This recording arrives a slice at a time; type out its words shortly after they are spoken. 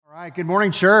right, good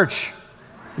morning, church.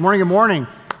 Good morning, good morning.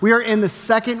 We are in the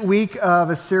second week of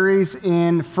a series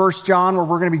in 1 John where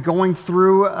we're going to be going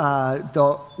through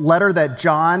the letter that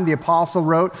John, the apostle,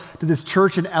 wrote to this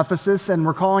church in Ephesus, and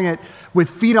we're calling it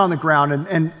With Feet on the Ground.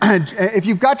 And if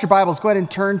you've got your Bibles, go ahead and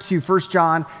turn to 1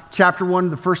 John chapter 1,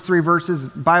 the first three verses,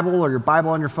 Bible or your Bible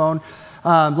on your phone.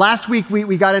 Last week,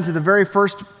 we got into the very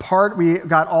first part. We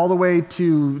got all the way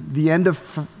to the end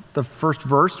of the first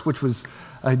verse, which was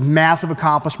a massive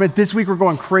accomplishment. This week we're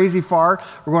going crazy far.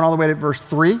 We're going all the way to verse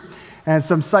 3. And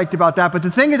so I'm psyched about that. But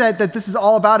the thing that this is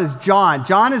all about is John.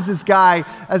 John is this guy,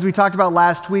 as we talked about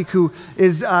last week, who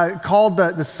is called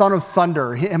the son of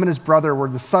thunder. Him and his brother were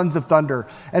the sons of thunder.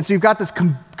 And so you've got this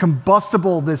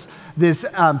combustible, this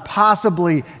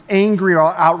possibly angry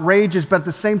or outrageous, but at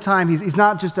the same time, he's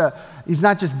not just that. He's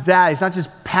not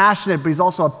just passionate, but he's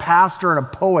also a pastor and a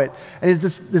poet. And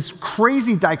he's this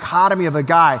crazy dichotomy of a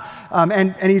guy.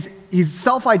 And he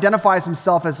self-identifies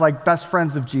himself as like best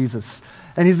friends of Jesus.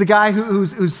 And he's the guy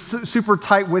who's super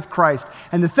tight with Christ.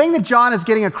 And the thing that John is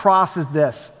getting across is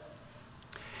this.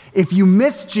 If you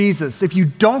miss Jesus, if you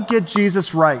don't get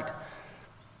Jesus right,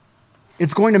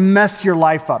 it's going to mess your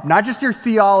life up. Not just your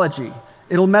theology,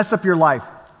 it'll mess up your life.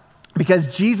 Because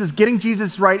getting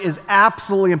Jesus right is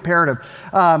absolutely imperative.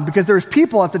 Because there's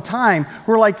people at the time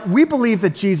who are like, we believe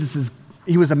that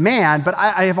he was a man, but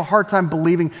I have a hard time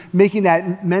making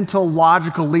that mental,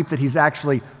 logical leap that he's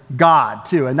actually God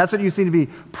too. And that's what you seem to be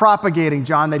propagating,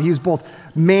 John, that he was both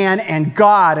man and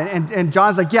God. And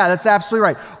John's like, yeah, that's absolutely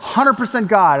right. 100%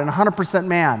 God and 100%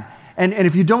 man. And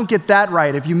if you don't get that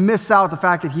right, if you miss out the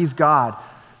fact that he's God,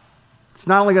 it's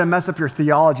not only going to mess up your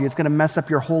theology, it's going to mess up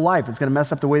your whole life. It's going to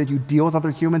mess up the way that you deal with other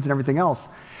humans and everything else.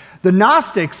 The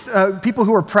Gnostics, people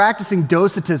who are practicing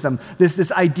docetism,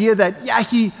 this idea that, yeah,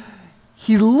 he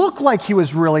looked like he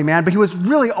was really man, but he was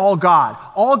really all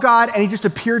God, and he just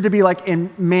appeared to be like in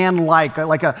man-like,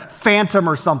 like a phantom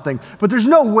or something. But there's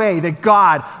no way that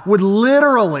God would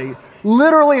literally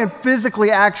and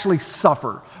physically actually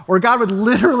suffer, or God would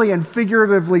literally and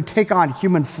figuratively take on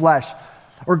human flesh,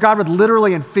 or God would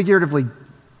literally and figuratively,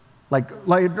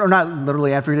 or not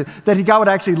literally and figuratively, that God would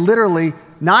actually literally,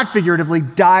 not figuratively,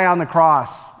 die on the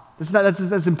cross.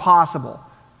 That's impossible.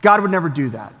 God would never do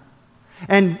that.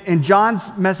 And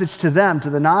John's message to them,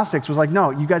 to the Gnostics, was like, no,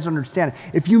 you guys don't understand.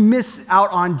 If you miss out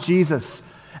on Jesus,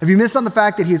 if you miss on the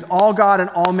fact that he is all God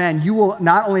and all man, you will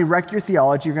not only wreck your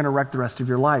theology, you're going to wreck the rest of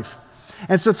your life.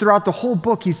 And so throughout the whole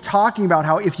book, he's talking about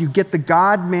how if you get the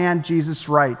God-man Jesus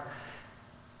right,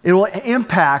 it will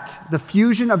impact the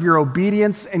fusion of your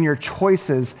obedience and your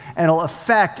choices, and it'll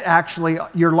affect actually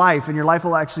your life, and your life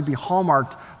will actually be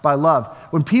hallmarked by love.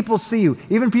 When people see you,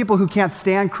 even people who can't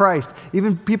stand Christ,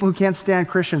 even people who can't stand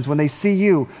Christians, when they see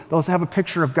you, they'll have a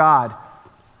picture of God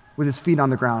with his feet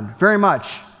on the ground. Very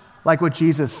much like what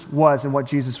Jesus was and what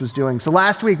Jesus was doing. So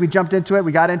last week we jumped into it.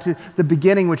 We got into the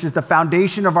beginning, which is the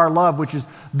foundation of our love, which is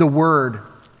the Word.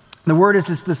 The Word is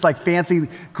this like fancy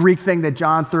Greek thing that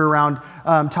John threw around,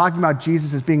 talking about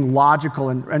Jesus as being logical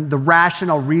and the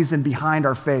rational reason behind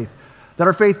our faith. That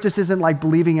our faith just isn't like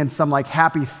believing in some like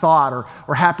happy thought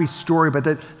or happy story, but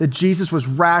that Jesus was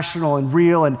rational and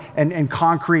real and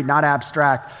concrete, not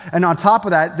abstract. And on top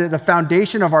of that, the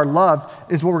foundation of our love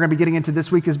is what we're going to be getting into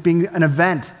this week as being an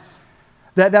event.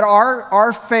 That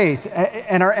our faith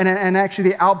and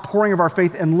actually the outpouring of our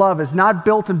faith and love is not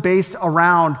built and based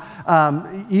around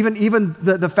even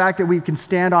the fact that we can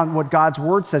stand on what God's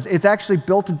word says. It's actually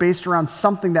built and based around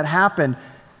something that happened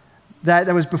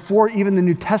that was before even the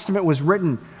New Testament was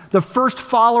written. The first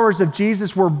followers of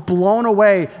Jesus were blown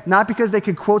away, not because they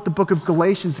could quote the book of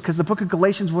Galatians, because the book of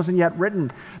Galatians wasn't yet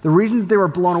written. The reason that they were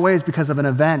blown away is because of an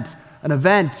event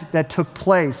that took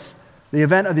place. The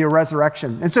event of the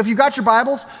resurrection. And so if you've got your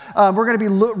Bibles, we're going to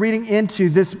be reading into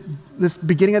this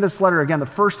beginning of this letter, again, the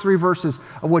first three verses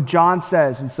of what John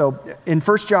says. And so in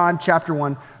 1 John chapter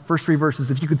 1, first three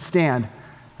verses, if you could stand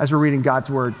as we're reading God's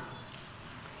word.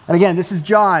 And again, this is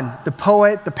John, the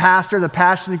poet, the pastor, the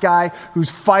passionate guy who's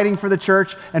fighting for the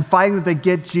church and fighting that they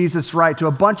get Jesus right, to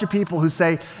a bunch of people who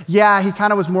say, yeah, he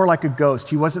kind of was more like a ghost.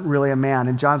 He wasn't really a man.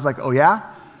 And John's like, oh yeah?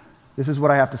 This is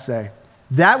what I have to say.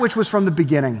 That which was from the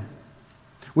beginning,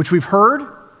 which we've heard,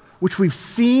 which we've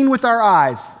seen with our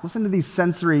eyes. Listen to these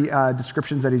sensory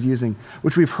descriptions that he's using.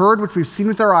 Which we've heard, which we've seen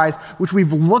with our eyes, which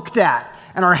we've looked at,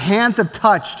 and our hands have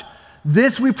touched.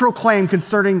 This we proclaim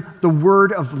concerning the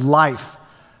word of life.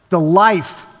 The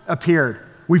life appeared.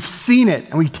 We've seen it,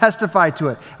 and we testify to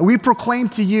it. And we proclaim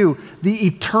to you the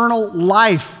eternal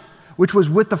life, which was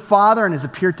with the Father and has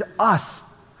appeared to us.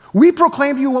 We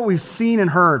proclaim to you what we've seen and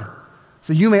heard,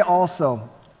 so you may also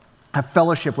have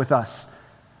fellowship with us.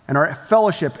 and our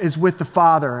fellowship is with the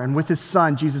Father and with his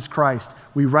Son, Jesus Christ.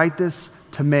 We write this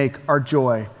to make our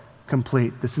joy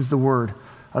complete. This is the word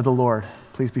of the Lord.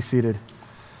 Please be seated.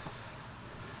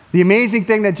 The amazing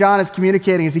thing that John is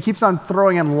communicating is he keeps on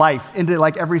throwing in life into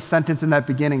like every sentence in that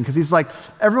beginning, because he's like,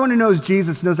 everyone who knows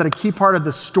Jesus knows that a key part of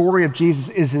the story of Jesus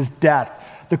is his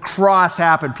death. The cross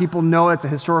happened. People know it's a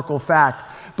historical fact.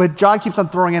 But John keeps on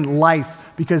throwing in life,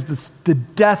 because the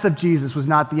death of Jesus was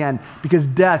not the end, because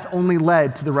death only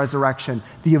led to the resurrection.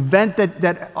 The event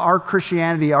that our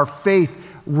Christianity, our faith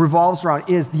revolves around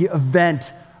is the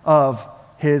event of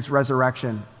his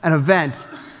resurrection. An event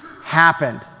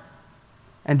happened.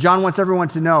 And John wants everyone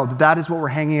to know that that is what we're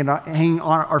hanging on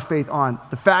our faith on,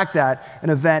 the fact that an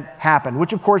event happened,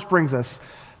 which of course brings us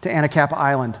to Anacapa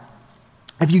Island.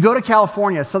 If you go to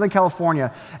California, Southern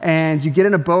California, and you get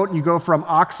in a boat and you go from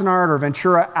Oxnard or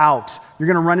Ventura out, you're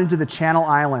going to run into the Channel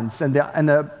Islands. Do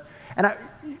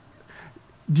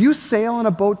you sail in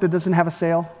a boat that doesn't have a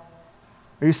sail?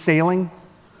 Are you sailing?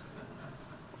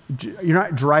 You're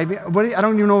not driving? I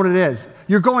don't even know what it is.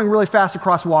 You're going really fast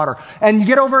across water. And you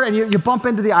get over and you bump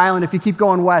into the island if you keep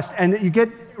going west. And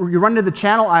you run into the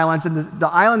Channel Islands, and the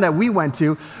island that we went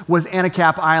to was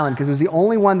Anacapa Island, because it was the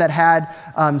only one that had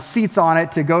seats on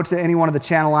it to go to any one of the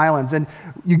Channel Islands. And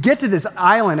you get to this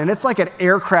island, and it's like an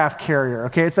aircraft carrier,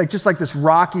 okay? It's like just like this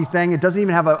rocky thing. It doesn't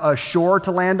even have a shore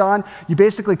to land on. You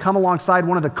basically come alongside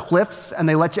one of the cliffs, and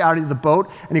they let you out of the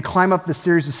boat, and you climb up the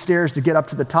series of stairs to get up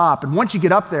to the top. And once you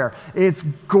get up there, it's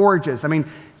gorgeous. I mean,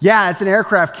 yeah, it's an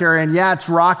aircraft carrier, and yeah, it's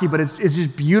rocky, but it's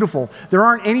just beautiful. There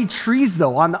aren't any trees,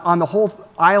 though, on the whole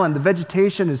island. The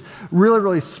vegetation is really,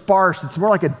 really sparse. It's more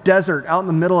like a desert out in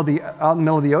the middle of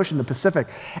the ocean, the Pacific.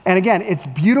 And again, it's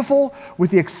beautiful with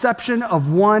the exception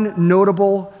of one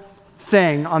notable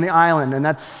thing on the island, and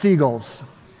that's seagulls.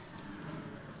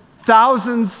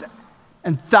 Thousands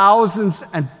and thousands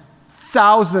and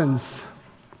thousands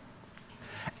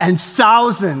and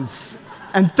thousands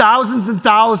and thousands and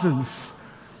thousands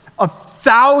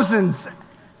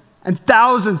and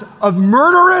thousands of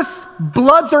murderous,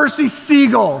 bloodthirsty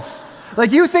seagulls.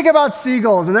 Like, you think about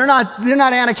seagulls, and they're not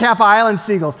Anacapa Island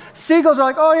seagulls. Seagulls are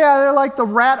like, oh yeah, they're like the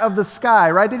rat of the sky,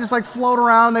 right? They just like float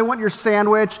around. They want your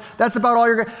sandwich. That's about all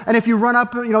you're. And if you run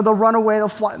up, they'll run away. They'll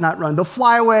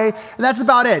fly away, and that's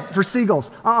about it for seagulls.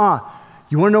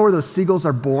 You want to know where those seagulls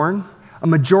are born? A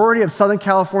majority of Southern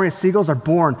California seagulls are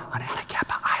born on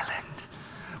Anacapa Island,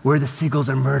 where the seagulls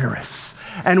are murderous.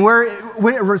 And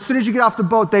as soon as you get off the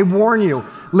boat, they warn you,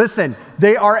 listen,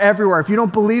 they are everywhere. If you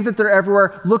don't believe that they're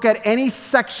everywhere, look at any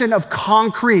section of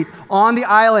concrete on the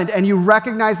island and you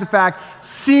recognize the fact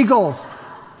seagulls,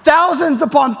 thousands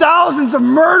upon thousands of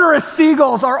murderous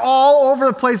seagulls are all over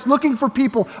the place looking for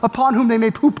people upon whom they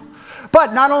may poop.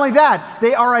 But not only that,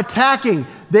 they are attacking.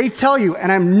 They tell you,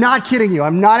 and I'm not kidding you,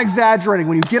 I'm not exaggerating,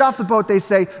 when you get off the boat, they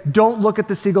say, don't look at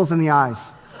the seagulls in the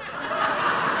eyes.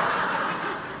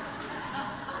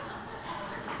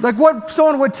 Like what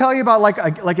someone would tell you about like a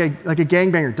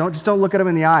gangbanger. Don't look at them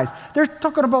in the eyes. They're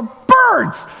talking about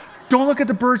birds. Don't look at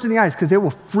the birds in the eyes, because they will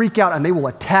freak out and they will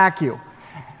attack you.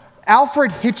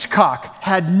 Alfred Hitchcock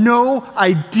had no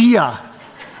idea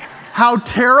how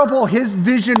terrible his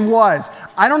vision was.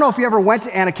 I don't know if he ever went to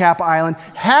Anacapa Island.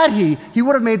 Had he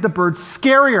would have made the birds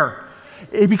scarier.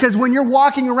 Because when you're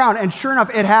walking around, and sure enough,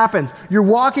 it happens, you're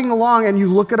walking along and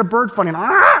you look at a bird funny, and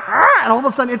all of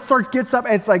a sudden it gets up,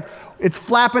 and it's like, it's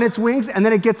flapping its wings, and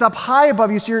then it gets up high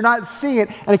above you so you're not seeing it,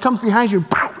 and it comes behind you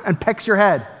and pecks your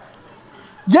head.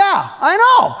 Yeah, I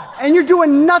know. And you're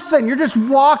doing nothing. You're just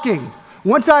walking.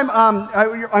 One time,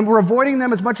 we're avoiding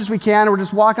them as much as we can, and we're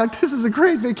just walking like, this is a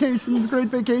great vacation, this is a great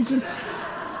vacation.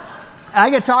 And I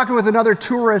get talking with another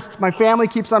tourist. My family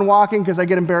keeps on walking because I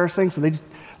get embarrassing, so they just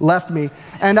left me.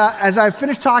 And as I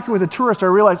finished talking with a tourist, I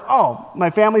realized, my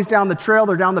family's down the trail,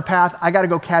 they're down the path, I got to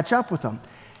go catch up with them.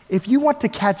 If you want to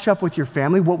catch up with your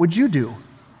family, what would you do?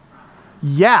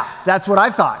 Yeah, that's what I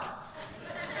thought.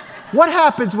 What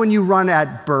happens when you run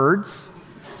at birds?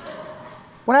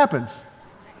 What happens?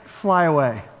 Fly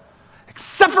away.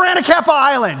 Except for Anacapa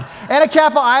Island.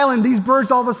 Anacapa Island, these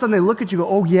birds, all of a sudden, they look at you and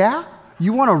go, oh yeah?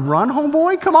 You want to run,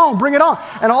 homeboy? Come on, bring it on.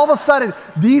 And all of a sudden,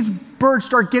 these birds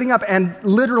start getting up, and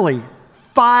literally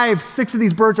 5, 6 of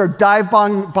these birds are dive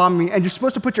bombing me, and you're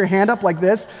supposed to put your hand up like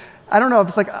this. I don't know if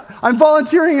it's like, I'm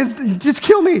volunteering, just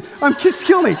kill me. Just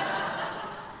kill me.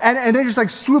 And they're just like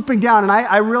swooping down, and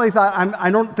I really thought, I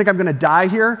don't think I'm going to die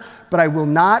here, but I will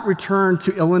not return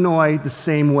to Illinois the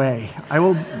same way.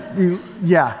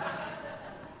 Yeah.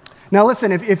 Now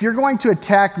listen, if you're going to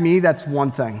attack me, that's one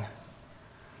thing.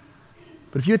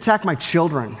 But if you attack my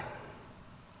children,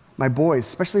 my boys,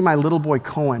 especially my little boy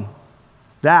Cohen,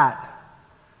 that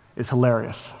is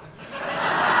hilarious.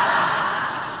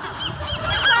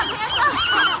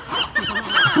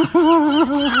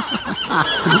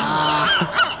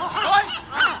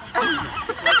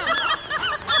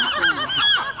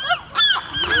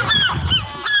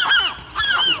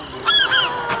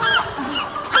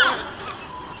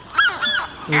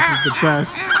 This is the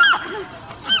best.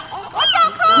 Watch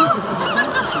out, Cole!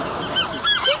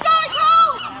 Keep going,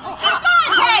 Cole! Keep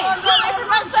going! Hey, get away from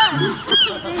my son!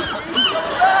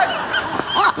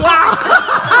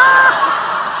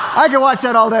 I can watch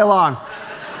that all day long.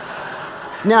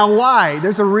 Now, why?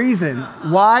 There's a reason.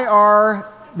 Why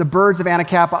are the birds of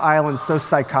Anacapa Island so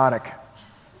psychotic?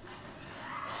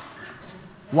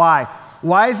 Why?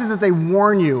 Why is it that they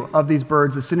warn you of these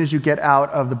birds as soon as you get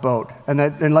out of the boat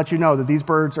and let you know that these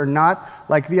birds are not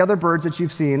like the other birds that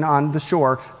you've seen on the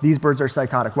shore? These birds are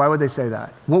psychotic. Why would they say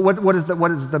that? What is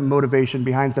the motivation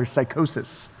behind their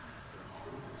psychosis?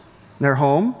 Their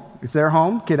home? It's their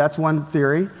home? Okay, that's one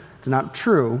theory. It's not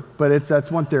true, but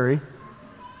that's one theory.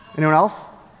 Anyone else?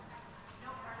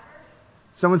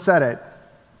 Someone said it.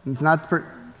 It's not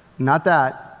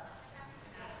that.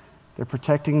 They're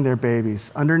protecting their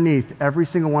babies. Underneath every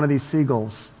single one of these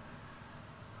seagulls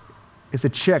is a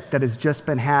chick that has just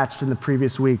been hatched in the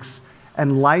previous weeks.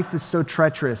 And life is so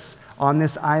treacherous on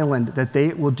this island that they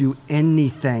will do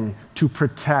anything to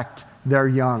protect their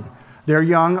young. Their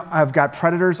young have got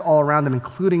predators all around them,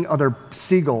 including other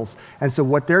seagulls. And so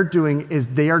what they're doing is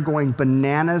they are going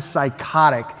bananas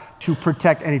psychotic to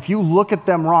protect. And if you look at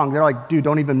them wrong, they're like, dude,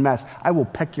 don't even mess. I will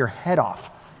peck your head off.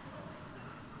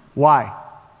 Why?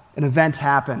 An event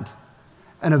happened.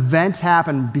 An event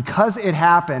happened. Because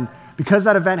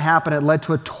that event happened, it led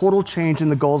to a total change in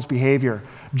the gull's behavior.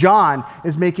 John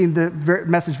is making the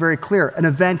message very clear. An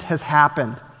event has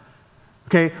happened.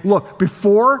 Okay, look,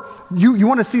 before, you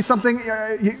want to see something?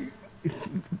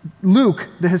 Luke,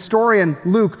 the historian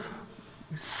Luke,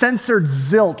 censored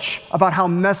zilch about how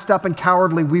messed up and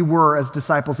cowardly we were as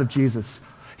disciples of Jesus.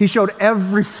 He showed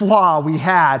every flaw we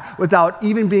had without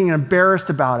even being embarrassed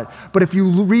about it. But if you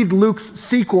read Luke's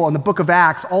sequel in the book of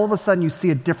Acts, all of a sudden you see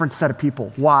a different set of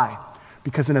people. Why?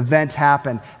 Because an event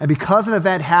happened. And because an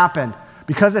event happened,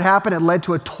 it led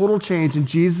to a total change in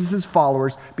Jesus'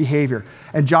 followers' behavior.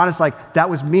 And John is like, that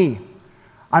was me.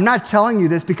 I'm not telling you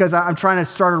this because I'm trying to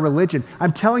start a religion.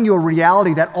 I'm telling you a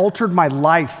reality that altered my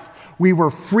life. We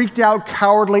were freaked out,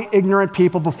 cowardly, ignorant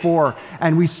people before,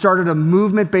 and we started a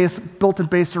movement built and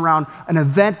based around an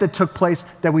event that took place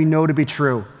that we know to be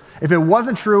true. If it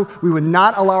wasn't true, we would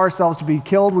not allow ourselves to be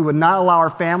killed. We would not allow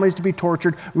our families to be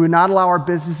tortured. We would not allow our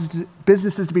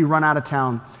businesses to be run out of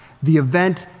town. The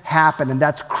event happened, and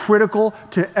that's critical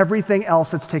to everything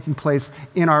else that's taking place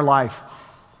in our life.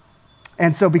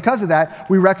 And so because of that,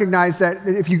 we recognize that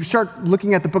if you start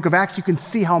looking at the book of Acts, you can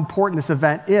see how important this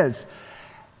event is.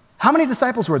 How many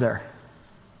disciples were there?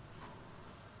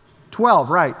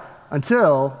 12, right,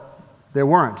 until there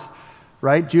weren't,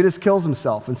 right? Judas kills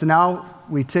himself. And so now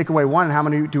we take away one, and how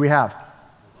many do we have?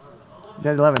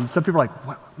 11. Some people are like,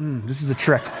 what? This is a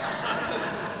trick.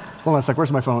 Hold on a sec,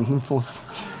 where's my phone?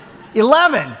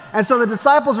 11. And so the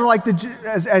disciples are like,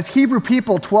 as Hebrew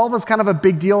people, 12 is kind of a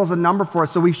big deal as a number for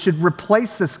us, so we should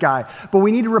replace this guy. But we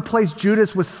need to replace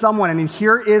Judas with someone, and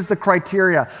here is the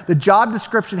criteria. The job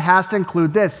description has to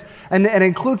include this, and it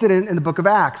includes it in the book of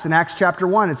Acts. In Acts chapter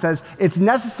 1, it says, it's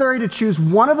necessary to choose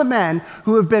one of the men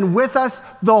who have been with us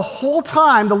the whole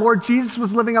time the Lord Jesus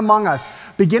was living among us,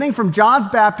 beginning from John's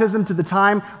baptism to the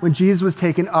time when Jesus was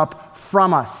taken up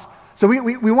from us. So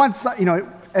we want,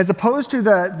 as opposed to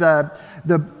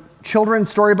the children's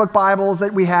storybook Bibles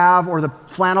that we have or the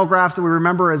flannel graphs that we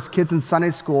remember as kids in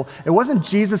Sunday school, it wasn't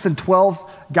Jesus and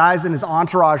 12 guys in his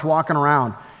entourage walking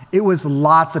around. It was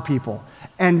lots of people.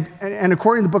 And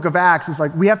according to the book of Acts, it's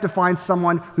like we have to find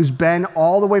someone who's been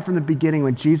all the way from the beginning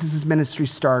when Jesus' ministry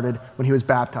started, when he was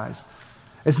baptized.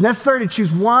 It's necessary to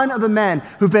choose one of the men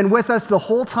who've been with us the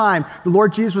whole time the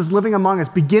Lord Jesus was living among us,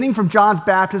 beginning from John's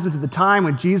baptism to the time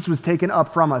when Jesus was taken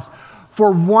up from us.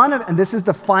 And this is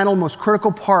the final, most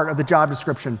critical part of the job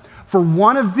description, for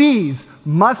one of these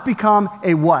must become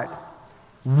a what?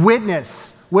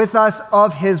 Witness with us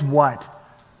of his what?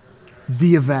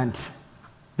 The event.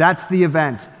 That's the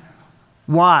event.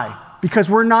 Why? Because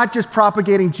we're not just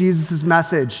propagating Jesus'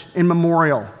 message in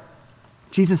memorial.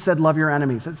 Jesus said, love your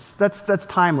enemies. That's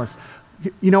timeless.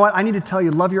 You know what? I need to tell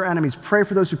you, love your enemies. Pray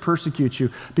for those who persecute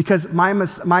you. Because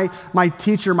my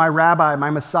teacher, my rabbi, my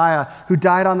Messiah, who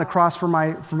died on the cross for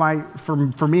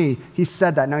me, he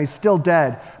said that. Now he's still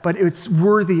dead, but it's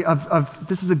worthy of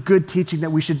this is a good teaching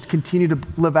that we should continue to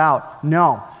live out.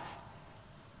 No.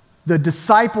 the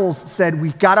disciples said,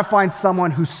 we got to find someone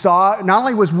who not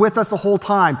only was with us the whole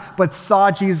time, but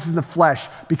saw Jesus in the flesh,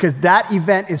 because that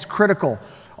event is critical.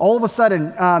 All of a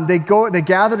sudden, they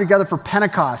gather together for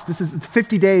Pentecost. It's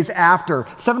 50 days after,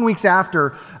 7 weeks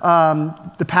after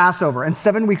the Passover, and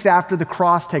 7 weeks after the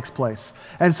cross takes place.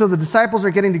 And so the disciples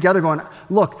are getting together going,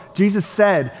 look, Jesus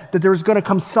said that there's going to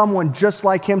come someone just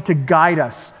like him to guide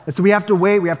us. And so we have to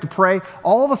wait, we have to pray.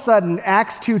 All of a sudden,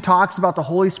 Acts 2 talks about the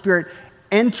Holy Spirit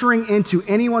entering into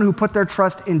anyone who put their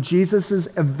trust in Jesus'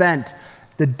 event,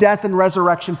 the death and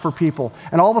resurrection for people.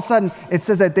 And all of a sudden, it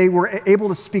says that they were able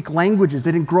to speak languages.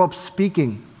 They didn't grow up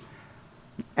speaking.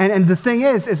 And the thing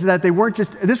is that they weren't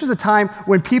just, this was a time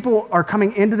when people are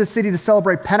coming into the city to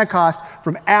celebrate Pentecost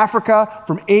from Africa,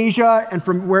 from Asia, and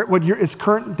from what is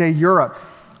current day Europe.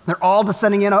 They're all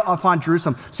descending in upon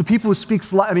Jerusalem. So people who speak,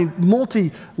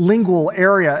 multilingual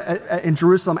area in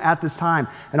Jerusalem at this time.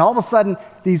 And all of a sudden,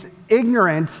 these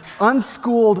ignorant,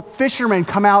 unschooled fishermen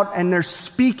come out and they're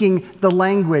speaking the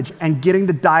language and getting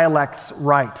the dialects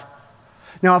right.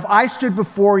 Now, if I stood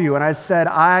before you and I said,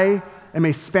 I am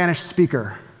a Spanish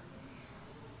speaker,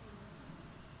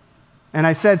 and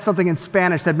I said something in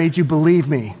Spanish that made you believe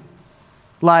me,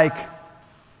 like,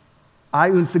 hay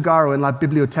un cigarro en la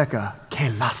biblioteca, que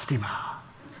lástima.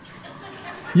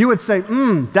 You would say,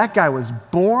 that guy was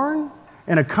born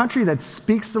in a country that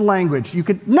speaks the language.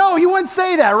 No, you wouldn't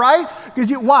say that, right?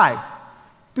 Why?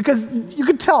 Because you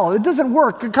could tell, it doesn't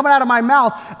work. Coming out of my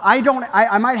mouth,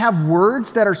 I might have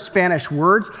words that are Spanish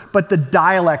words, but the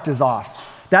dialect is off.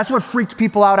 That's what freaked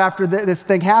people out after this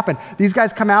thing happened. These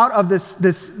guys come out of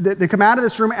they come out of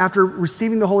this room after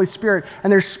receiving the Holy Spirit,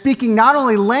 and they're speaking not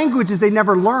only languages they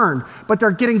never learned, but they're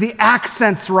getting the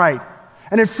accents right.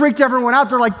 And it freaked everyone out.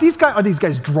 They're like, are these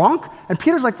guys drunk? And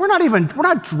Peter's like, we're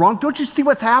not drunk. Don't you see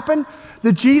what's happened?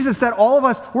 The Jesus that all of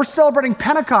us, we're celebrating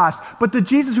Pentecost, but the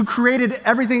Jesus who created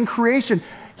everything in creation,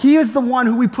 he is the one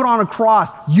who we put on a cross.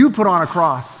 You put on a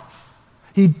cross.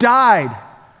 He died.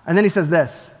 And then he says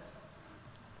this.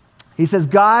 He says,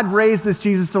 God raised this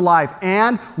Jesus to life,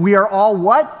 and we are all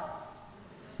what?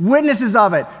 Witnesses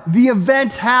of it. The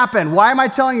event happened. Why am I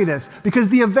telling you this? Because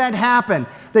the event happened.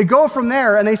 They go from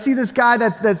there, and they see this guy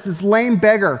that's this lame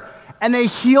beggar, and they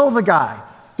heal the guy.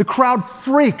 The crowd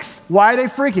freaks. Why are they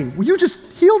freaking? Well, you just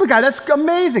healed a guy. That's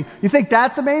amazing. You think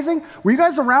that's amazing? Were you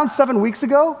guys around 7 weeks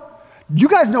ago? You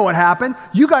guys know what happened.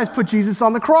 You guys put Jesus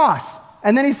on the cross.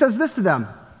 And then he says this to them.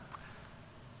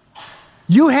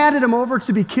 You handed him over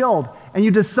to be killed, and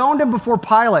you disowned him before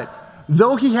Pilate.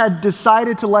 Though he had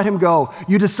decided to let him go,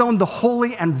 you disowned the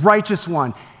holy and righteous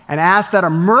one and asked that a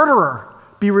murderer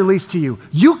be released to you.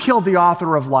 You killed the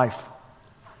author of life.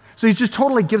 So he just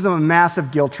totally gives them a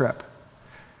massive guilt trip.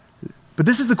 But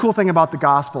this is the cool thing about the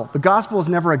gospel. The gospel is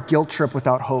never a guilt trip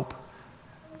without hope.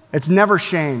 It's never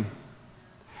shame.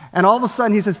 And all of a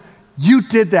sudden he says, you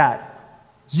did that.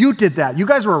 You did that. You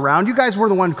guys were around. You guys were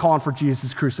the one calling for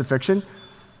Jesus' crucifixion.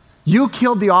 You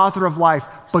killed the author of life,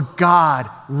 but God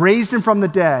raised him from the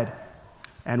dead.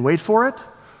 And wait for it,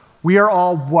 we are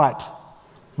all what?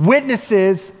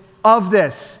 Witnesses of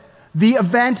this. The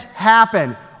event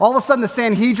happened. All of a sudden the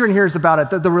Sanhedrin hears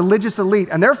about it, the religious elite,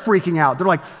 and they're freaking out. They're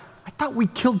like, I thought we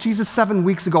killed Jesus 7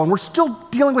 weeks ago, and we're still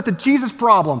dealing with the Jesus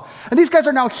problem. And these guys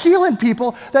are now healing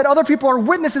people that other people are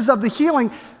witnesses of the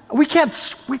healing. I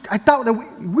thought that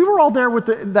we were all there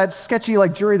with that sketchy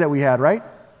jury that we had, right?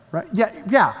 Right?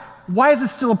 Yeah. Why is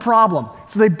this still a problem?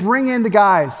 So they bring in the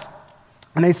guys,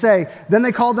 and they say, then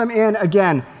they called them in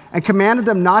again and commanded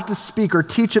them not to speak or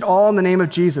teach at all in the name of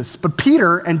Jesus. But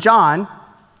Peter and John,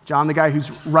 the guy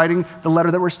who's writing the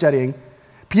letter that we're studying,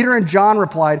 Peter and John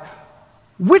replied,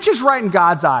 which is right in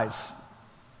God's eyes,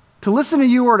 to listen to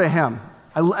you or to him?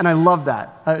 And I love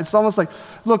that. It's almost like,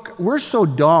 look, we're so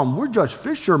dumb. We're just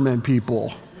fishermen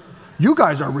people. You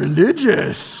guys are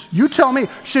religious. You tell me,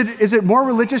 is it more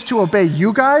religious to obey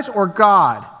you guys or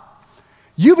God?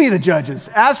 You be the judges.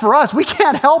 As for us, we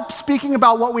can't help speaking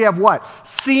about what we have what?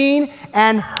 Seen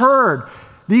and heard.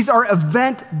 These are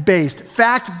event-based,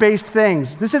 fact-based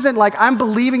things. This isn't like, I'm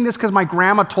believing this because my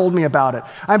grandma told me about it.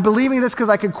 I'm believing this because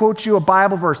I could quote you a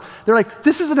Bible verse. They're like,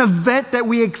 this is an event that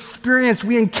we experienced.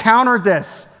 We encountered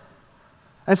this.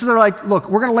 And so they're like, look,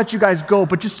 we're going to let you guys go,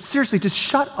 but seriously, just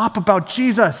shut up about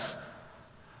Jesus.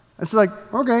 And so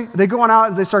okay. They go on out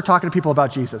and they start talking to people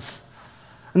about Jesus.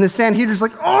 And the Sanhedrin's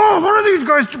like, oh, what are these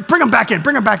guys? Bring them back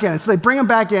in. And so they bring them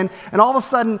back in, and all of a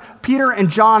sudden, Peter and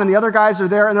John and the other guys are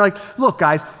there, and they're like, look,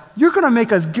 guys, you're going to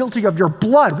make us guilty of your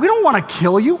blood. We don't want to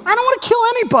kill you. I don't want to kill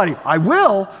anybody. I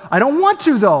will. I don't want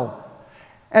to, though.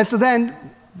 And so then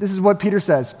this is what Peter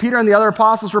says. Peter and the other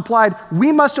apostles replied,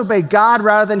 "We must obey God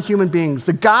rather than human beings.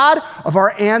 The God of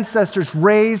our ancestors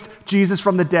raised Jesus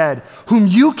from the dead, whom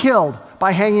you killed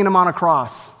by hanging him on a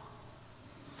cross."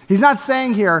 He's not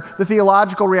saying here the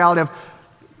theological reality of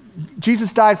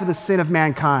Jesus died for the sin of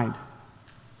mankind.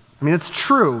 I mean, it's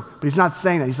true, but he's not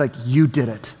saying that. He's like, you did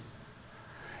it.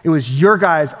 It was your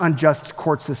guys' unjust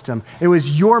court system. It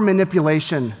was your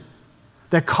manipulation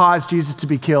that caused Jesus to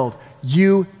be killed.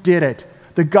 You did it.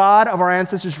 The God of our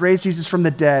ancestors raised Jesus from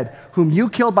the dead, whom you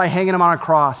killed by hanging him on a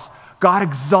cross. God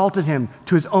exalted him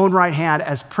to his own right hand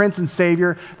as Prince and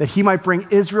Savior, that he might bring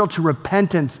Israel to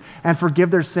repentance and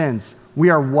forgive their sins. We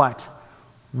are what?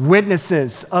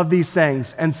 Witnesses of these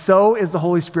things. And so is the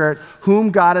Holy Spirit,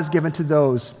 whom God has given to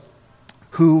those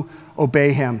who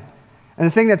obey him. And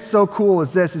the thing that's so cool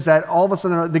is this, is that all of a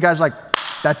sudden the guys are like,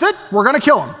 that's it, we're going to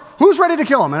kill him. Who's ready to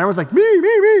kill him? And everyone's like, me.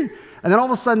 And then all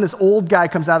of a sudden, this old guy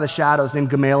comes out of the shadows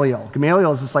named Gamaliel.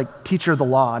 Gamaliel is this like teacher of the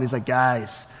law, and he's like,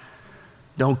 guys,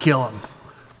 don't kill him.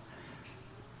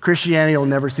 Christianity will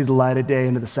never see the light of day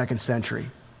into the 2nd century.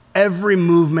 Every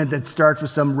movement that starts with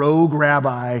some rogue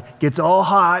rabbi gets all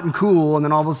hot and cool, and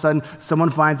then all of a sudden, someone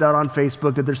finds out on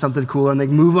Facebook that there's something cooler, and they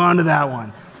move on to that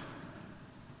one.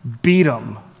 Beat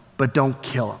him, but don't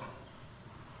kill him.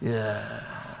 Yeah.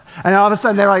 And all of a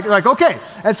sudden, they're like okay.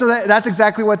 And so that's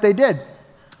exactly what they did.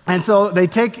 And so they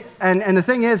take, and the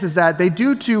thing is that they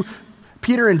do to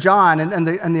Peter and John and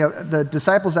the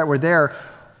disciples that were there,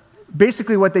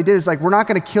 basically what they did is like, we're not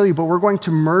going to kill you, but we're going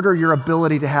to murder your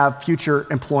ability to have future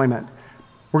employment.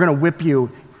 We're going to whip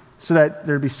you so that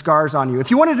there'd be scars on you.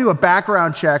 If you want to do a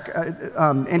background check,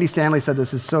 Andy Stanley said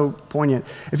this is so poignant.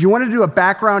 If you want to do a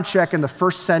background check in the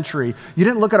 1st century, you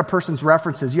didn't look at a person's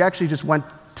references. You actually just went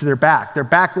to their back. Their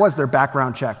back was their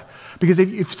background check. Because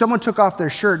if someone took off their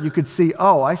shirt, you could see,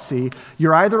 oh, I see,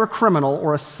 you're either a criminal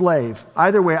or a slave.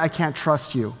 Either way, I can't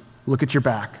trust you. Look at your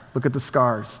back. Look at the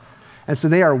scars. And so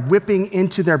they are whipping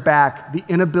into their back the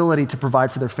inability to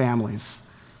provide for their families.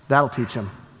 That'll teach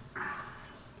them.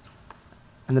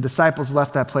 And the disciples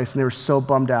left that place, and they were so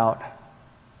bummed out.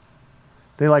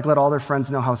 They let all their friends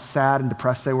know how sad and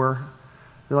depressed they were.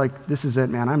 They're like, this is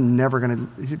it, man. I'm never going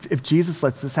to, if Jesus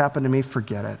lets this happen to me,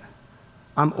 forget it.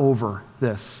 I'm over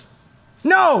this.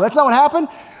 No, that's not what happened.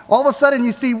 All of a sudden,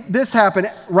 you see this happen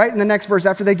right in the next verse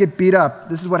after they get beat up.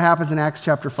 This is what happens in Acts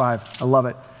chapter 5. I love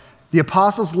it. The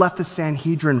apostles left the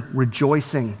Sanhedrin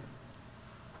rejoicing.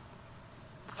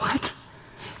 What?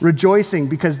 Rejoicing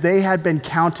because they had been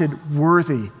counted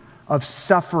worthy of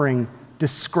suffering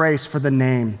disgrace for the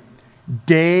name.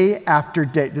 Day after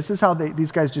day. This is how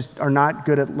these guys just are not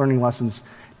good at learning lessons.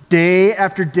 Day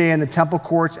after day in the temple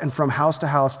courts and from house to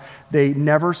house, they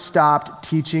never stopped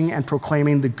teaching and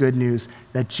proclaiming the good news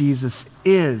that Jesus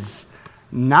is,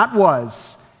 not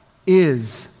was,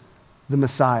 is the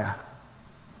Messiah.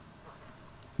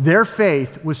 Their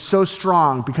faith was so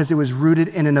strong because it was rooted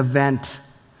in an event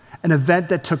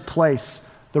that took place,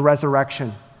 the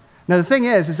resurrection. Now, the thing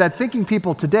is that thinking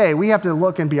people today, we have to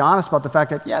look and be honest about the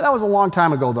fact that, yeah, that was a long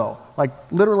time ago, though, like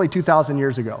literally 2,000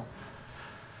 years ago.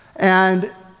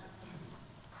 And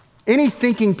any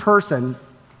thinking person,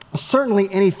 certainly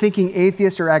any thinking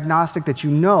atheist or agnostic that you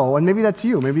know, and maybe that's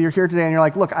you, maybe you're here today and you're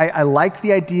like, look, I like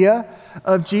the idea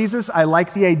of Jesus. I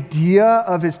like the idea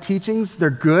of his teachings.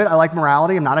 They're good. I like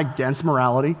morality. I'm not against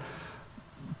morality.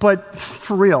 But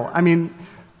for real, I mean,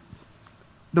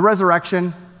 the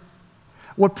resurrection,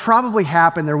 what probably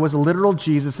happened, there was a literal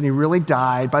Jesus and he really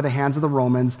died by the hands of the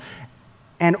Romans.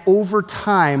 And over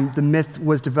time, the myth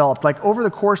was developed. Like over the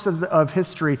course of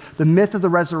history, the myth of the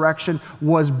resurrection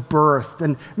was birthed.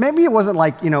 And maybe it wasn't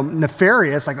like,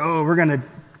 nefarious, like, oh, we're going to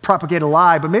propagate a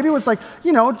lie, but maybe it was like,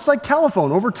 it's like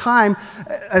telephone. Over time,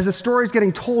 as the story's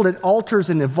getting told, it alters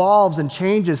and evolves and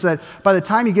changes so that by the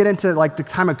time you get into like the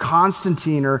time of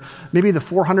Constantine or maybe the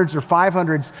 400s or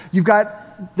 500s, you've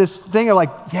got this thing of like,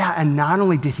 yeah, and not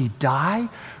only did he die,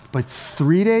 but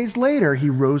 3 days later, he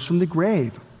rose from the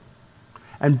grave.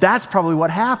 And that's probably what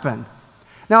happened.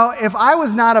 Now, if I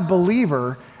was not a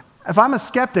believer, if I'm a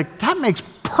skeptic, that makes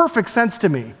perfect sense to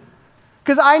me.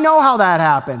 Because I know how that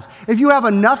happens. If you have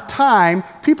enough time,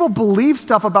 people believe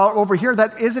stuff about over here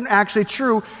that isn't actually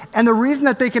true. And the reason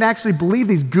that they can actually believe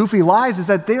these goofy lies is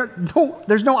that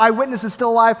there's no eyewitnesses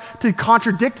still alive to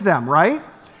contradict them, right?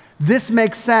 This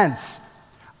makes sense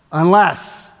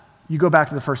unless you go back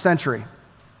to the 1st century.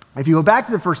 If you go back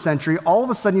to the 1st century, all of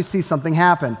a sudden you see something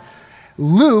happen.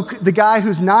 Luke, the guy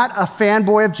who's not a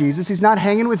fanboy of Jesus, he's not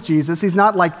hanging with Jesus, he's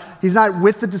not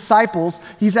with the disciples,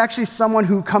 he's actually someone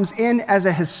who comes in as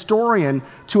a historian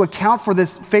to account for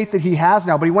this faith that he has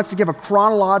now, but he wants to give a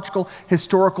chronological,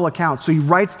 historical account. So he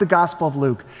writes the Gospel of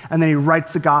Luke, and then he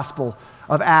writes the Gospel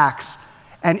of Acts.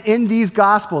 And in these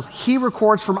Gospels, he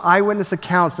records from eyewitness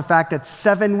accounts the fact that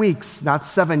 7 weeks, not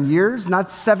 7 years, not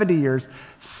 70 years,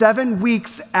 7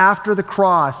 weeks after the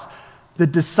cross, the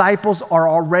disciples are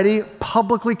already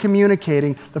publicly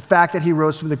communicating the fact that he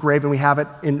rose from the grave, and we have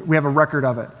a record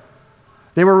of it.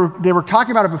 They were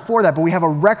talking about it before that, but we have a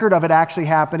record of it actually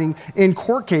happening in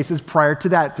court cases prior to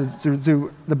that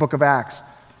through the book of Acts.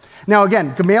 Now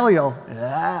again, Gamaliel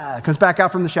comes back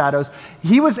out from the shadows.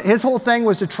 His whole thing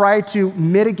was to try to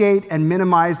mitigate and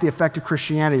minimize the effect of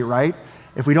Christianity, right?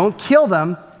 If we don't kill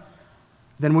them,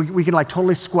 then we can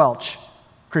totally squelch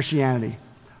Christianity.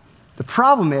 The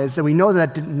problem is that we know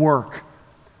that didn't work.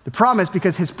 The problem is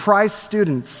because his prized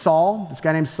student, Saul, this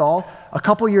guy named Saul, a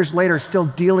couple years later is still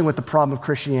dealing with the problem of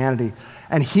Christianity.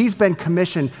 And he's been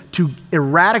commissioned to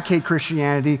eradicate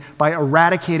Christianity by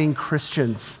eradicating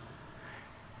Christians.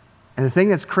 And the thing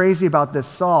that's crazy about this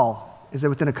Saul is that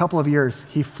within a couple of years,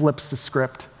 he flips the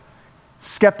script.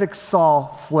 Skeptic Saul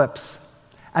flips.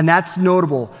 And that's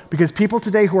notable because people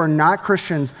today who are not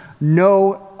Christians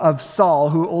know of Saul,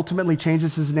 who ultimately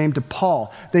changes his name to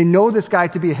Paul. They know this guy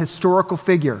to be a historical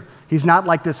figure. He's not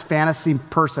like this fantasy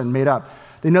person made up.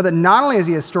 They know that not only is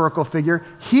he a historical figure,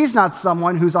 he's not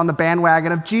someone who's on the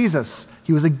bandwagon of Jesus.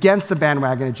 He was against the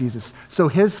bandwagon of Jesus. So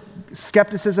his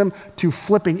skepticism to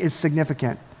flipping is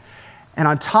significant. And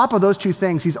on top of those two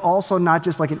things, he's also not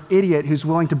just like an idiot who's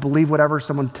willing to believe whatever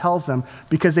someone tells them,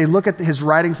 because they look at his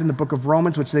writings in the book of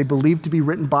Romans, which they believe to be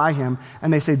written by him,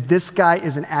 and they say, this guy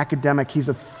is an academic. He's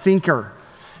a thinker.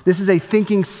 This is a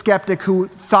thinking skeptic who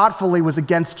thoughtfully was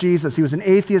against Jesus. He was an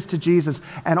atheist to Jesus,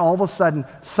 and all of a sudden,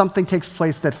 something takes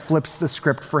place that flips the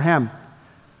script for him.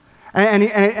 And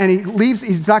he leaves.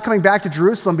 He's not coming back to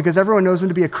Jerusalem because everyone knows him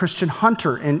to be a Christian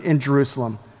hunter in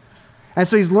Jerusalem. And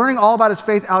so he's learning all about his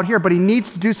faith out here, but he needs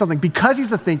to do something. Because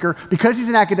he's a thinker, because he's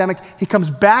an academic, he comes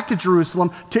back to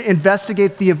Jerusalem to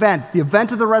investigate the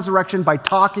event of the resurrection, by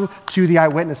talking to the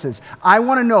eyewitnesses. I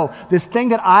want to know, this thing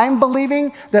that I'm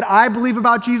believing, that I believe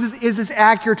about Jesus, is this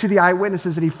accurate to the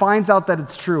eyewitnesses? And he finds out that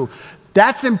it's true.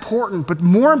 That's important, but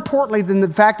more importantly than the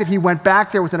fact that he went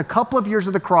back there within a couple of years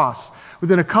of the cross,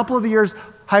 within a couple of the years,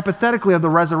 hypothetically, of the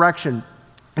resurrection,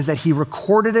 is that he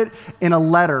recorded it in a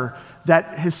letter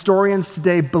that historians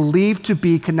today believe to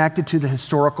be connected to the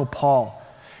historical Paul.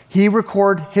 He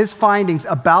recorded his findings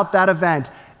about that event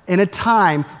in a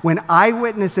time when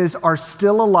eyewitnesses are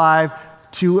still alive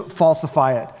to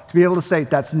falsify it, to be able to say,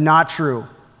 that's not true,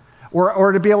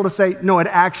 or to be able to say, no, it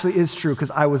actually is true because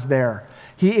I was there.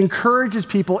 He encourages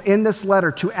people in this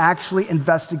letter to actually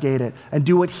investigate it and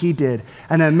do what he did.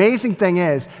 And the amazing thing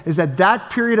is that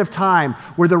period of time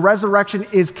where the resurrection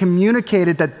is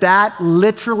communicated, that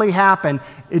literally happened,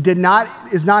 is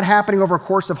not happening over a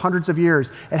course of hundreds of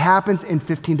years. It happens in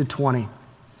 15 to 20.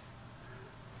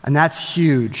 And that's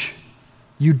huge.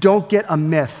 You don't get a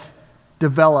myth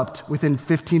developed within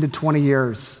 15 to 20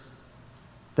 years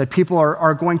that people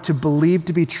are going to believe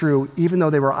to be true, even though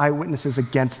they were eyewitnesses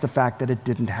against the fact that it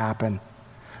didn't happen.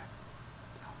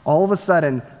 All of a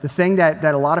sudden, the thing that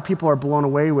a lot of people are blown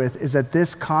away with is that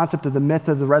this concept of the myth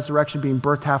of the resurrection being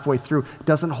birthed halfway through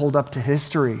doesn't hold up to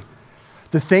history.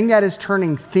 The thing that is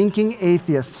turning thinking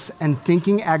atheists and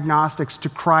thinking agnostics to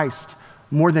Christ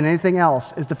more than anything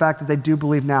else is the fact that they do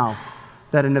believe now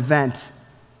that an event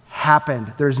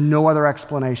happened. There's no other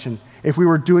explanation. If we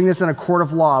were doing this in a court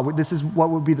of law, this is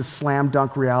what would be the slam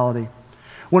dunk reality.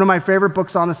 One of my favorite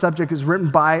books on the subject is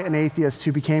written by an atheist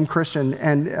who became Christian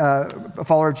and a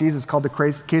follower of Jesus, called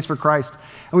The Case for Christ.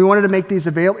 And we wanted to make these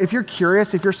available. If you're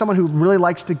curious, if you're someone who really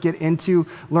likes to get into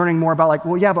learning more about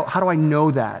but how do I know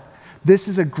that? This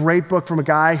is a great book from a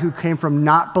guy who came from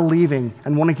not believing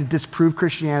and wanting to disprove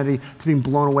Christianity to being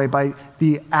blown away by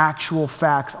the actual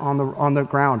facts on the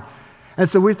ground. And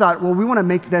so we thought, we want to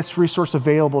make this resource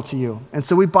available to you. And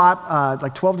so we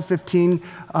bought 12 to 15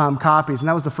 copies. And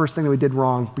that was the first thing that we did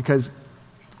wrong, because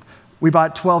we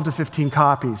bought 12 to 15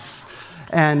 copies.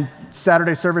 And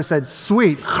Saturday service said,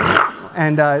 sweet.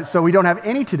 And so we don't have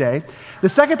any today. The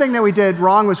second thing that we did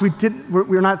wrong was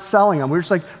we're not selling them. We were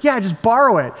just like, just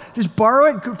borrow it. Just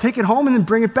borrow it, take it home, and then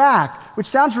bring it back, which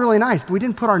sounds really nice, but we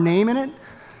didn't put our name in it.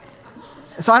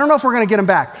 So I don't know if we're going to get them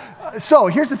back. So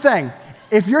here's the thing.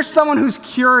 If you're someone who's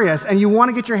curious and you want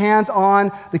to get your hands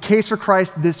on The Case for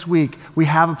Christ this week, we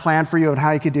have a plan for you on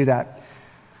how you could do that.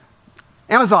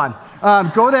 Amazon.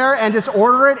 Go there and just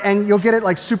order it, and you'll get it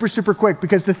like super, super quick.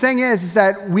 Because the thing is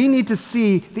that we need to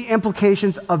see the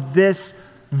implications of this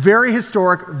very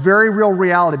historic, very real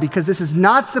reality, because this is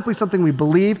not simply something we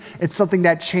believe, it's something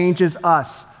that changes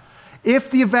us.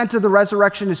 If the event of the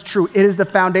resurrection is true, it is the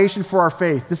foundation for our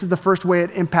faith. This is the first way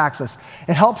it impacts us.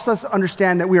 It helps us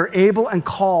understand that we are able and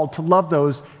called to love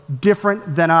those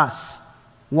different than us.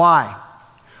 Why?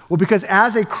 Well, because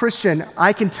as a Christian,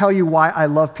 I can tell you why I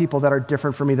love people that are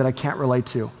different from me that I can't relate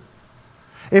to.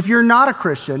 If you're not a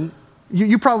Christian,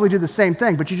 you probably do the same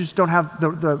thing, but you just don't have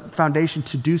the foundation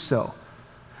to do so.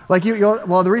 Like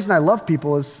well, the reason I love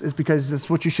people is because it's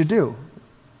what you should do.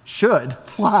 Should?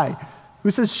 Why?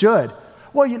 Who says should?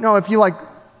 Well, if you like,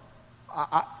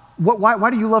 why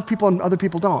do you love people and other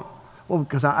people don't? Well,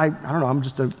 because I don't know, I'm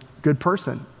just a good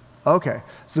person. Okay,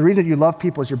 so the reason you love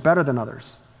people is you're better than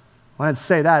others. Well, I didn't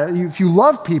say that. If you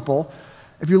love people,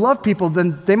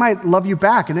 then they might love you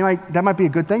back, and that might be a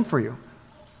good thing for you.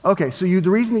 Okay, so the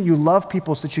reason that you love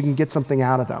people is so that you can get something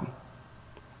out of them.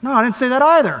 No, I didn't say that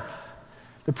either.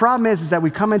 The problem is that we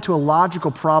come into a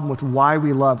logical problem with why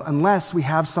we love unless we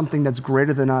have something that's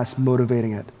greater than us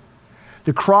motivating it.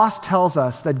 The cross tells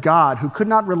us that God, who could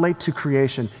not relate to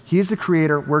creation, he is the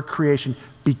creator, we're creation,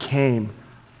 became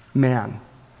man.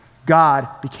 God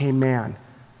became man.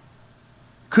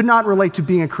 Could not relate to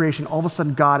being a creation. All of a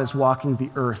sudden, God is walking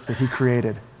the earth that he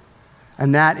created.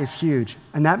 And that is huge.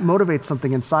 And that motivates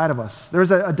something inside of us.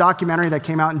 There's a documentary that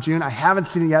came out in June. I haven't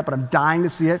seen it yet, but I'm dying to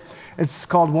see it. It's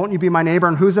called Won't You Be My Neighbor?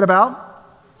 And who's it about?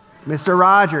 Mr.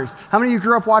 Rogers. How many of you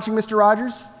grew up watching Mr.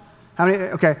 Rogers? How many?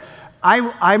 Okay.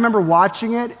 I remember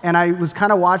watching it, and I was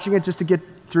kind of watching it just to get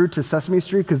through to Sesame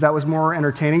Street because that was more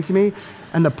entertaining to me.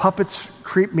 And the puppets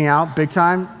creeped me out big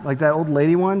time, like that old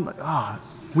lady one. Like,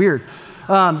 weird.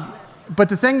 But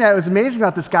the thing that was amazing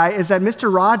about this guy is that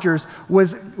Mr. Rogers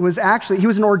was he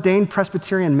was an ordained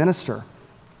Presbyterian minister.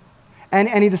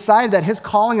 And he decided that his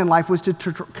calling in life was to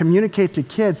communicate to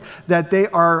kids that they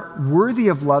are worthy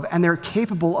of love and they're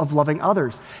capable of loving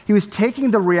others. He was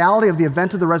taking the reality of the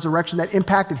event of the resurrection that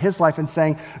impacted his life and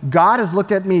saying, God has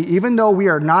looked at me, even though we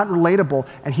are not relatable,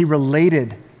 and he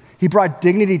related. He brought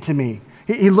dignity to me.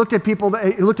 He looked at people,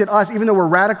 he looked at us, even though we're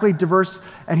radically diverse,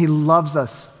 and he loves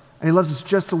us. And he loves us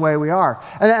just the way we are.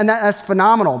 And that's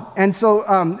phenomenal. And so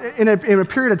in a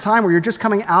period of time where you're just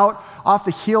coming out off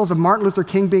the heels of Martin Luther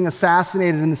King being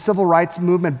assassinated and the civil rights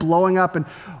movement blowing up, and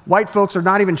white folks are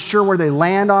not even sure where they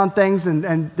land on things,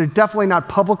 and they're definitely not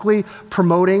publicly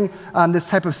promoting this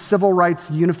type of civil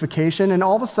rights unification. And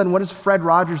all of a sudden, what does Fred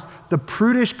Rogers, the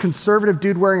prudish conservative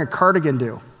dude wearing a cardigan,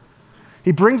 do?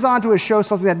 He brings onto his show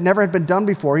something that never had been done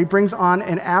before. He brings on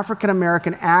an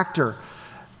African-American actor.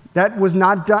 That was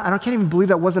not done. I can't even believe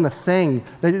that wasn't a thing.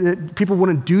 That people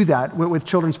wouldn't do that with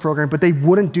children's programming, but they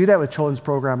wouldn't do that with children's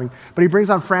programming. But he brings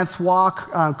on Francois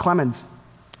Clemens,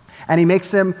 and he makes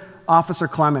him Officer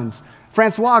Clemens.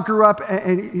 Francois grew up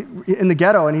in the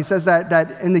ghetto, and he says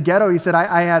that in the ghetto, he said,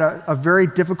 I had a very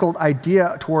difficult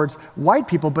idea towards white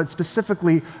people, but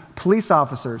specifically police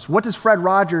officers. What does Fred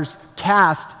Rogers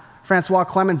cast Francois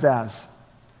Clemens as?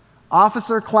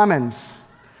 Officer Clemens.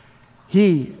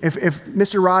 If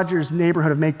Mr. Rogers'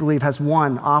 neighborhood of make-believe has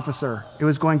one officer, it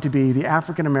was going to be the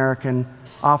African-American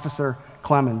Officer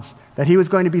Clemens, that he was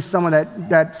going to be someone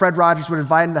that Fred Rogers would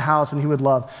invite into the house and he would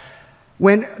love.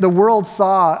 When the world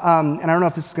saw, and I don't know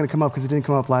if this is going to come up because it didn't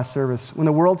come up last service, when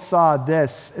the world saw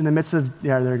this in the midst of,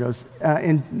 there it goes,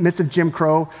 in midst of Jim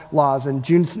Crow laws in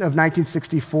June of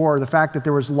 1964, the fact that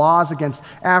there was laws against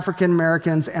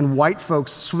African-Americans and white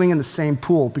folks swimming in the same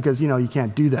pool because, you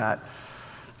can't do that.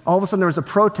 All of a sudden, there was a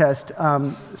protest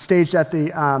staged at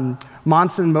the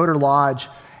Monson Motor Lodge,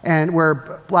 and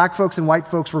where black folks and white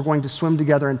folks were going to swim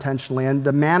together intentionally. And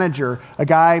the manager, a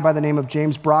guy by the name of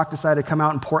James Brock, decided to come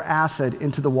out and pour acid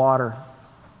into the water.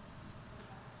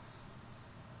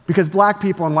 Because black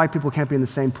people and white people can't be in the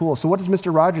same pool. So what does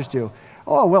Mr. Rogers do?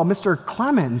 Oh, well, Mr.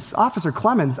 Clemens, Officer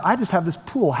Clemens, I just have this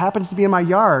pool, happens to be in my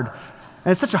yard.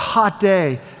 And it's such a hot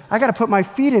day. I got to put my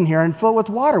feet in here and fill it with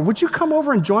water. Would you come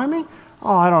over and join me?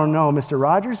 Oh, I don't know, Mr.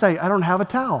 Rogers. I don't have a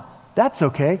towel. That's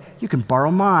okay. You can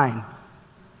borrow mine.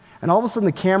 And all of a sudden,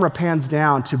 the camera pans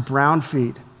down to brown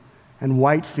feet and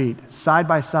white feet side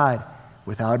by side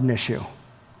without an issue.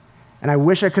 And I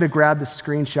wish I could have grabbed the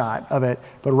screenshot of it,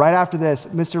 but right after this,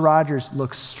 Mr. Rogers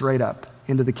looks straight up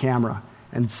into the camera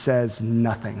and says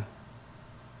nothing.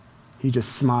 He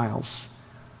just smiles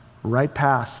right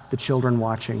past the children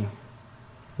watching,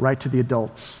 right to the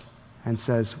adults, and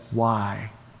says,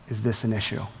 why is this an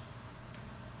issue?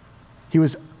 He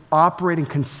was operating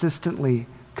consistently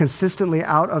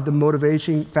out of the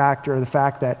motivation factor, the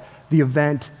fact that the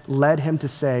event led him to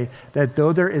say that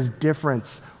though there is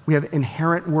difference, we have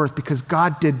inherent worth because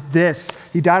God did this.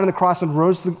 He died on the cross and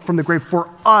rose from the grave for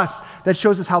us. That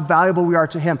shows us how valuable we are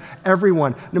to him.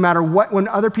 Everyone, no matter what, when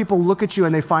other people look at you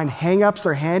and they find hang-ups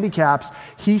or handicaps,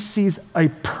 he sees a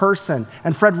person.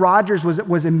 And Fred Rogers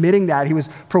was admitting that. He was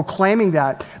proclaiming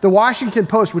that. The Washington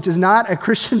Post, which is not a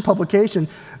Christian publication,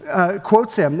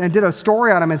 quotes him and did a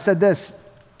story on him and said this.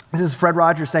 This is Fred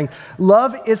Rogers saying,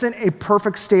 "Love isn't a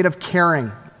perfect state of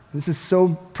caring." This is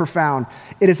so profound.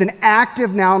 "It is an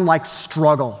active noun like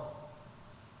struggle.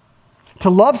 To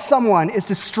love someone is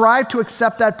to strive to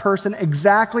accept that person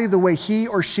exactly the way he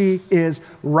or she is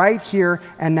right here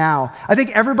and now. I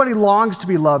think everybody longs to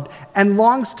be loved and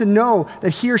longs to know that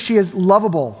he or she is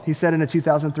lovable," he said in a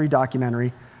 2003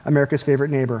 documentary, America's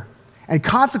Favorite Neighbor. "And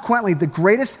consequently, the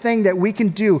greatest thing that we can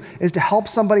do is to help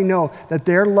somebody know that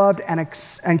they're loved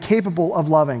and capable of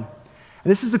loving."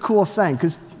 And this is the coolest thing,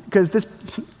 because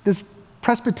this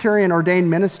Presbyterian ordained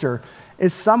minister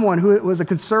is someone who was a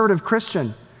conservative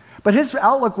Christian. But his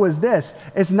outlook was this: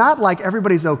 it's not like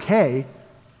everybody's okay,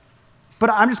 but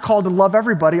I'm just called to love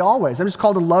everybody always. I'm just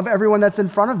called to love everyone that's in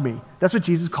front of me. That's what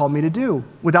Jesus called me to do,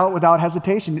 without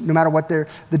hesitation, no matter what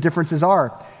the differences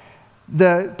are.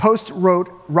 The Post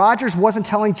wrote, "Rogers wasn't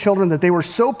telling children that they were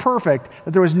so perfect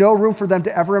that there was no room for them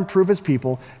to ever improve as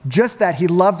people, just that he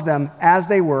loved them as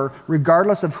they were,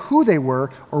 regardless of who they were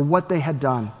or what they had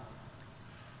done."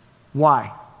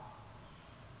 Why?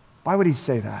 Why would he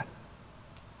say that?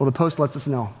 Well, the Post lets us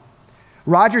know.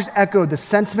 Rogers echoed the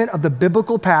sentiment of the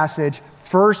biblical passage,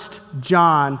 1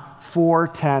 John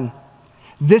 4:10.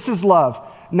 "This is love.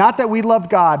 Not that we loved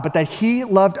God, but that he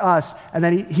loved us, and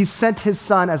that he sent his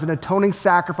son as an atoning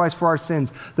sacrifice for our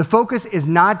sins." The focus is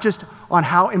not just on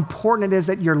how important it is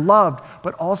that you're loved,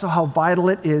 but also how vital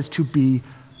it is to be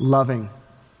loving.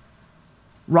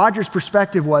 Roger's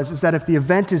perspective is that if the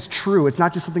event is true, it's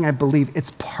not just something I believe,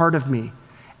 it's part of me.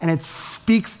 And it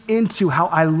speaks into how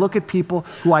I look at people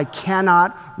who I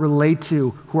cannot relate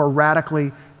to, who are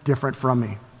radically different from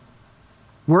me.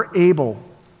 We're able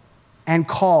and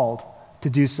called to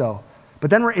do so.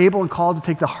 But then we're able and called to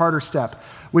take the harder step,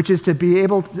 which is to be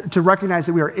able to recognize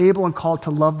that we are able and called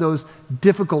to love those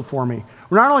difficult for me.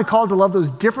 We're not only called to love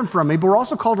those different from me, but we're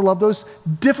also called to love those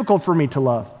difficult for me to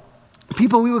love.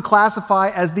 People we would classify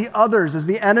as the others, as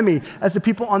the enemy, as the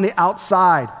people on the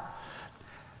outside.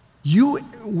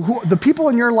 The people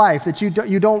in your life that you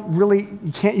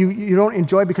don't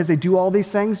enjoy because they do all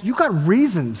these things, you got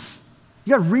reasons.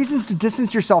 You got reasons to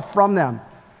distance yourself from them.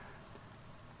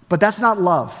 But that's not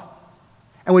love.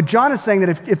 And what John is saying, that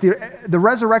if the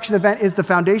resurrection event is the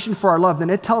foundation for our love, then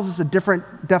it tells us a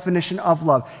different definition of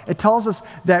love. It tells us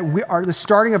that the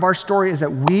starting of our story is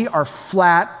that we are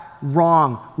flat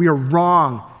wrong. We are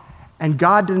wrong. And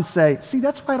God didn't say, "See,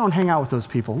 that's why I don't hang out with those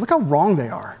people. Look how wrong they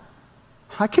are.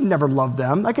 I could never love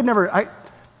them.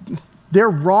 They're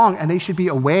wrong and they should be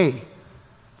away."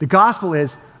 The gospel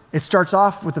is, it starts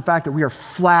off with the fact that we are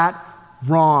flat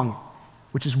wrong,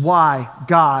 which is why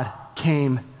God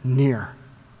came near.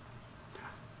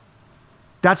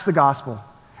 That's the gospel.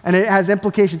 And it has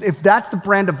implications. If that's the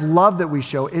brand of love that we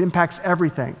show, it impacts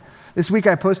everything. This week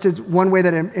I posted one way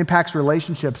that it impacts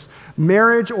relationships,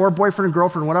 marriage or boyfriend and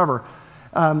girlfriend, whatever,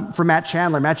 from Matt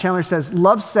Chandler. Matt Chandler says,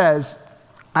 "Love says,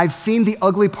 I've seen the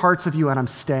ugly parts of you and I'm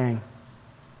staying.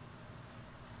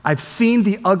 I've seen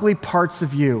the ugly parts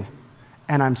of you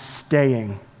and I'm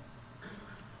staying."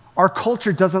 Our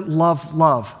culture doesn't love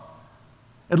love.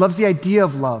 It loves the idea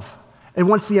of love. It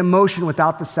wants the emotion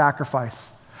without the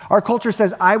sacrifice. Our culture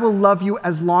says, "I will love you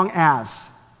as long as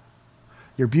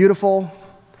you're beautiful.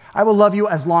 I will love you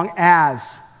as long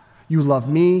as you love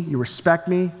me, you respect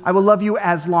me. I will love you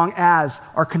as long as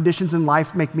our conditions in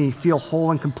life make me feel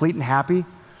whole and complete and happy."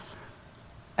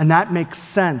 And that makes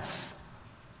sense.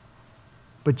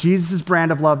 But Jesus'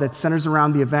 brand of love that centers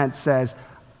around the event says,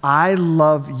 "I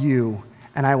love you,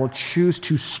 and I will choose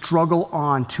to struggle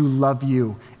on to love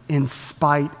you in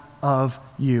spite of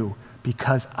you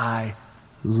because I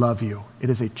love you." It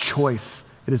is a choice.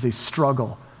 It is a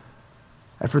struggle.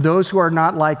 And for those who are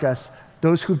not like us,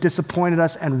 those who've disappointed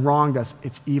us and wronged us,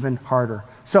 it's even harder.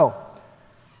 So,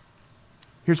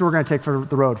 here's what we're going to take for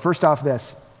the road. First off,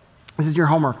 this is your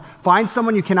homework. Find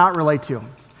someone you cannot relate to.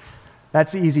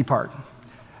 That's the easy part.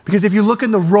 Because if you look in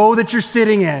the row that you're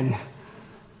sitting in,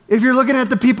 if you're looking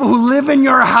at the people who live in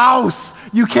your house,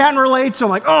 you can't relate to them.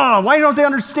 Like, "Oh, why don't they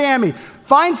understand me?"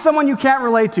 Find someone you can't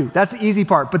relate to. That's the easy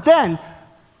part. But then,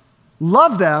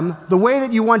 love them the way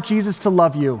that you want Jesus to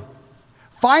love you.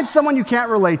 Find someone you can't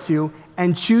relate to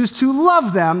and choose to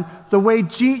love them the way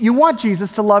you want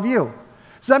Jesus to love you.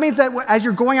 So that means that as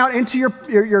you're going out into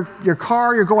your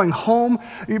car, you're going home,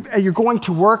 you're going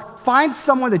to work, find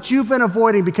someone that you've been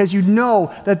avoiding because you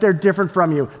know that they're different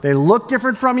from you. They look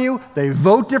different from you. They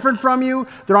vote different from you.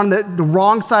 They're on the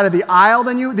wrong side of the aisle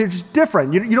than you. They're just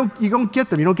different. You don't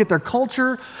get them. You don't get their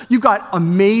culture. You've got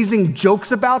amazing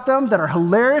jokes about them that are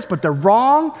hilarious, but they're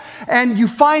wrong. And you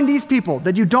find these people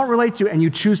that you don't relate to and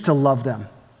you choose to love them.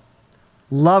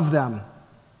 Love them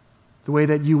the way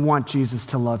that you want Jesus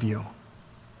to love you.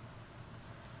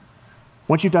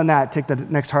 Once you've done that, take the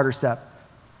next harder step.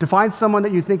 To find someone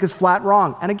that you think is flat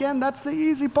wrong. And again, that's the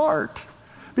easy part.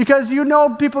 Because you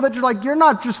know people that you're like, you're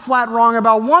not just flat wrong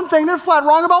about one thing, they're flat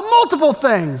wrong about multiple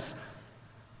things.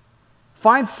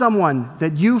 Find someone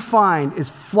that you find is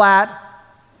flat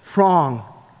wrong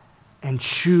and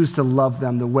choose to love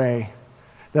them the way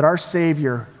that our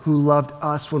Savior, who loved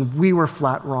us when we were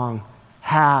flat wrong,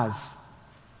 has.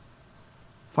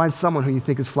 Find someone who you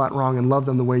think is flat wrong and love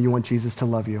them the way you want Jesus to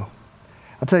love you.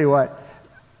 I'll tell you what,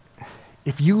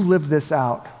 if you live this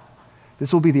out,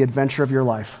 this will be the adventure of your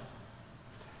life.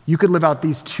 You could live out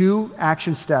these 2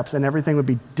 action steps and everything would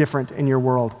be different in your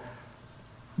world.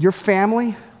 Your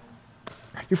family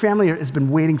has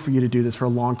been waiting for you to do this for a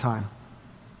long time.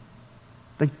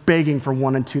 Like begging for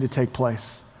 1 and 2 to take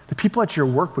place. The people at your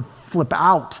work would flip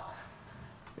out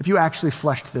if you actually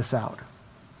fleshed this out.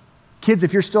 Kids,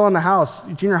 if you're still in the house,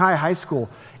 junior high, high school,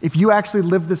 if you actually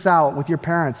live this out with your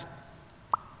parents,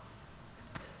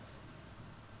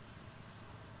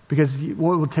 because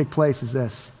what will take place is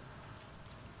this.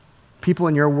 People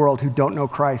in your world who don't know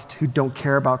Christ, who don't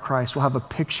care about Christ, will have a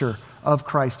picture of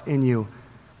Christ in you.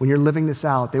 When you're living this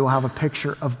out, they will have a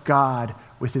picture of God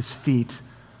with his feet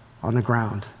on the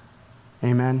ground.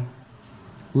 Amen?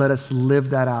 Let us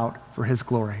live that out for his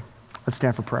glory. Let's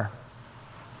stand for prayer.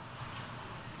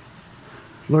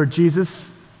 Lord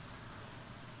Jesus,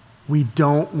 we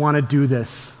don't want to do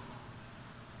this.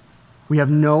 We have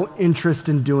no interest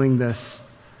in doing this.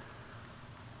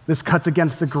 This cuts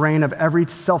against the grain of every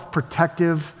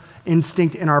self-protective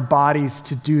instinct in our bodies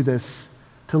to do this,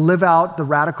 to live out the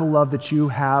radical love that you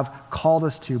have called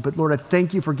us to. But Lord, I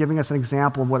thank you for giving us an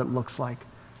example of what it looks like,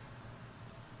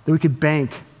 that we could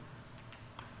bank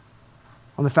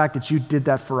on the fact that you did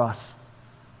that for us.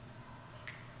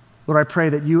 Lord, I pray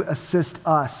that you assist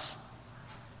us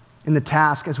in the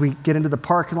task as we get into the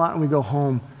parking lot and we go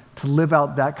home to live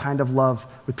out that kind of love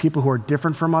with people who are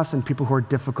different from us and people who are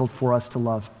difficult for us to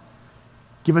love.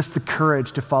 Give us the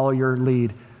courage to follow your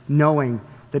lead, knowing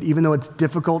that even though it's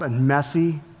difficult and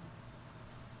messy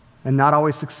and not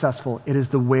always successful, it is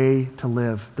the way to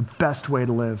live, the best way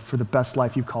to live for the best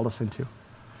life you've called us into.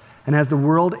 And as the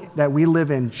world that we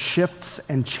live in shifts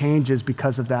and changes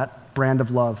because of that brand of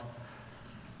love,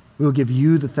 we will give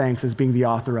you the thanks as being the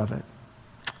author of it.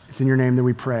 It's in your name that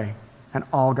we pray. And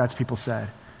all God's people said,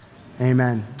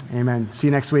 amen. Amen. See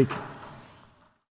you next week.